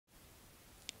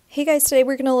Hey guys, today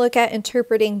we're going to look at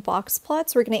interpreting box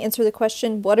plots. We're going to answer the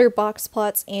question, what are box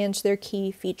plots and their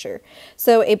key feature?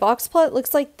 So a box plot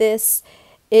looks like this.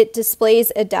 It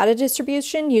displays a data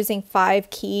distribution using 5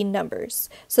 key numbers.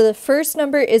 So the first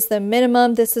number is the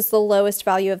minimum. This is the lowest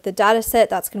value of the data set.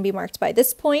 That's going to be marked by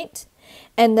this point.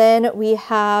 And then we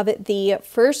have the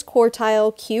first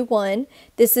quartile, Q1.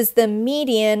 This is the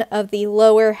median of the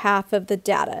lower half of the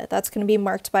data. That's going to be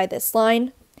marked by this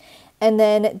line. And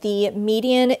then the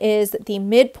median is the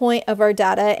midpoint of our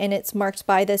data, and it's marked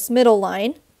by this middle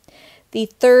line. The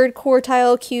third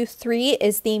quartile, Q3,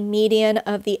 is the median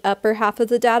of the upper half of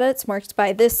the data. It's marked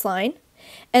by this line.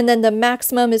 And then the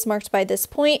maximum is marked by this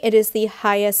point. It is the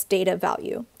highest data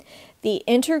value. The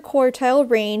interquartile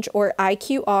range, or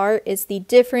IQR, is the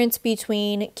difference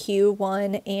between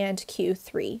Q1 and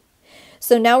Q3.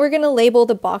 So now we're going to label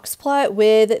the box plot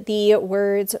with the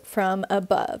words from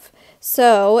above.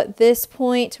 So this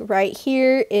point right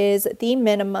here is the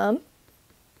minimum,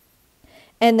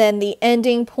 and then the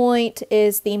ending point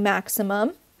is the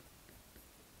maximum.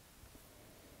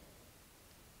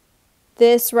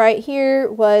 This right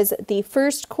here was the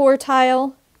first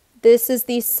quartile, this is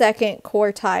the second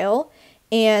quartile,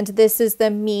 and this is the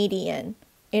median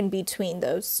in between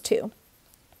those two.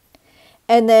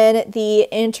 And then the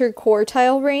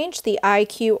interquartile range, the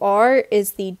IQR,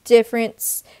 is the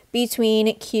difference between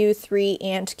Q3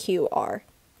 and QR.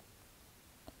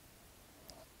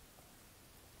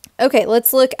 Okay,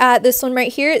 let's look at this one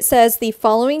right here. It says the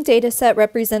following data set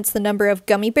represents the number of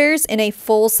gummy bears in a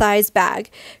full-size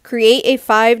bag. Create a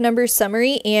 5-number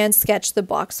summary and sketch the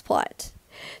box plot.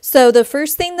 So the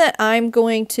first thing that I'm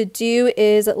going to do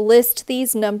is list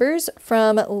these numbers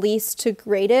from least to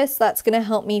greatest. That's going to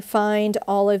help me find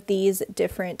all of these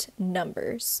different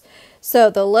numbers. So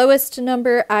the lowest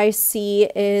number I see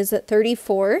is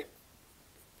 34.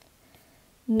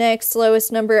 Next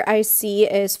lowest number I see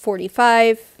is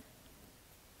 45.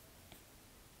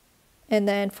 And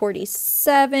then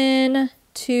 47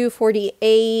 to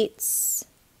 48.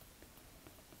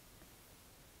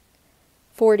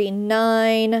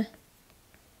 49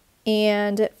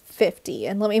 and 50.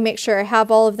 And let me make sure I have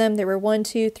all of them. There were 1,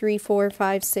 2, 3, 4,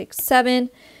 5, 6, 7.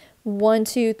 1,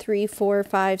 2, 3, 4,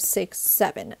 5, 6,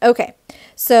 7. Okay,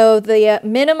 so the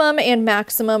minimum and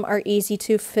maximum are easy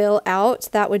to fill out.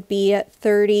 That would be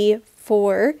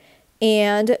 34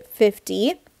 and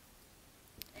 50.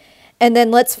 And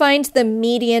then let's find the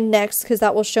median next, because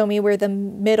that will show me where the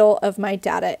middle of my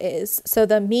data is. So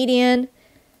the median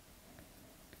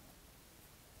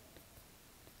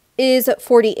is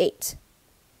 48.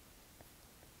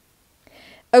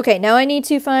 Okay, now I need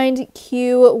to find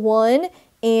Q1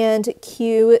 and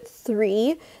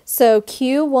Q3. So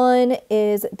Q1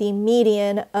 is the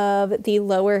median of the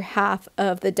lower half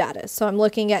of the data. So I'm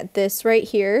looking at this right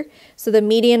here. So the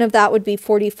median of that would be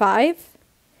 45.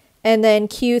 And then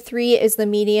Q3 is the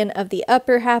median of the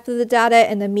upper half of the data,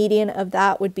 and the median of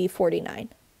that would be 49.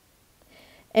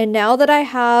 And now that I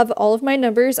have all of my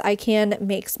numbers, I can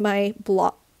make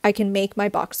my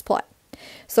box plot.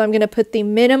 So I'm going to put the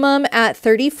minimum at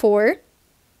 34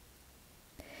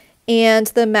 and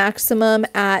the maximum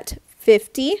at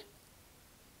 50.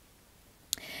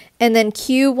 And then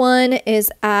Q1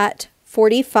 is at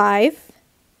 45.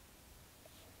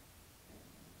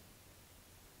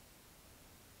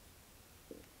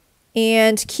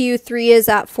 And Q3 is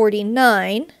at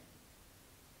 49.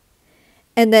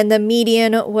 And then the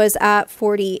median was at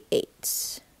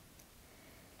 48.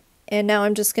 And now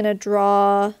I'm just going to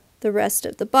draw the rest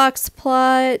of the box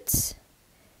plot,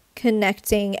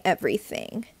 connecting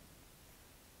everything.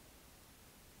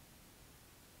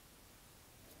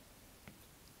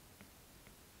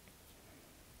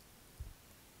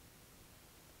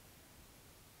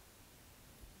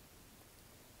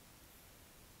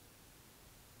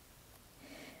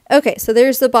 Okay, so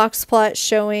there's the box plot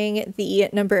showing the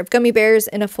number of gummy bears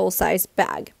in a full-size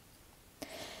bag.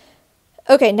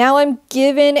 Okay, now I'm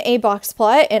given a box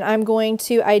plot, and I'm going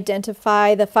to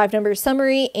identify the 5-number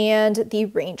summary and the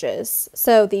ranges.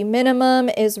 So the minimum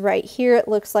is right here. It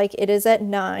looks like it is at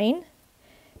 9.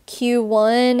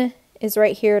 Q1 is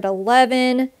right here at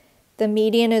 11. The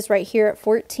median is right here at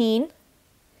 14.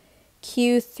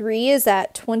 Q3 is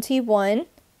at 21,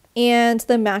 and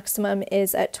the maximum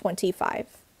is at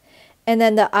 25. And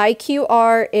then the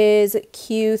IQR is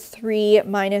Q3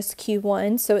 minus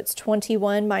Q1, so it's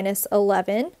 21 minus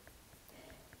 11,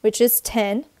 which is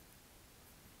 10.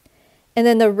 And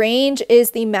then the range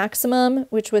is the maximum,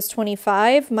 which was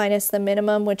 25, minus the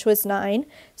minimum, which was 9,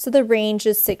 so the range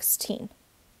is 16.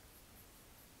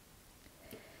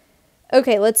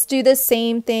 Okay, let's do the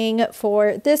same thing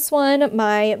for this one.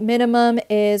 My minimum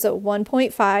is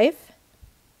 1.5.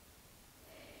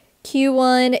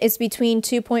 Q1 is between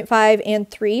 2.5 and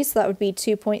 3, so that would be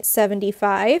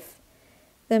 2.75.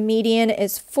 The median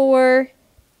is 4.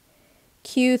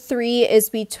 Q3 is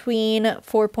between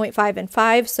 4.5 and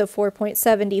 5, so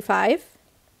 4.75.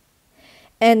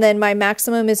 And then my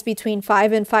maximum is between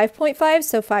 5 and 5.5,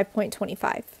 so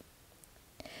 5.25.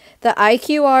 The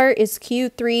IQR is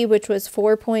Q3, which was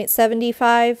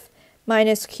 4.75,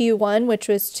 minus Q1, which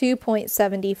was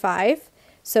 2.75,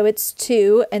 so it's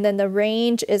 2. And then the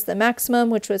range is the maximum,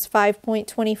 which was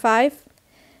 5.25,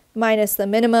 minus the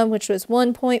minimum, which was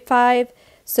 1.5,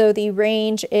 so the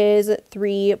range is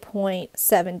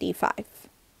 3.75.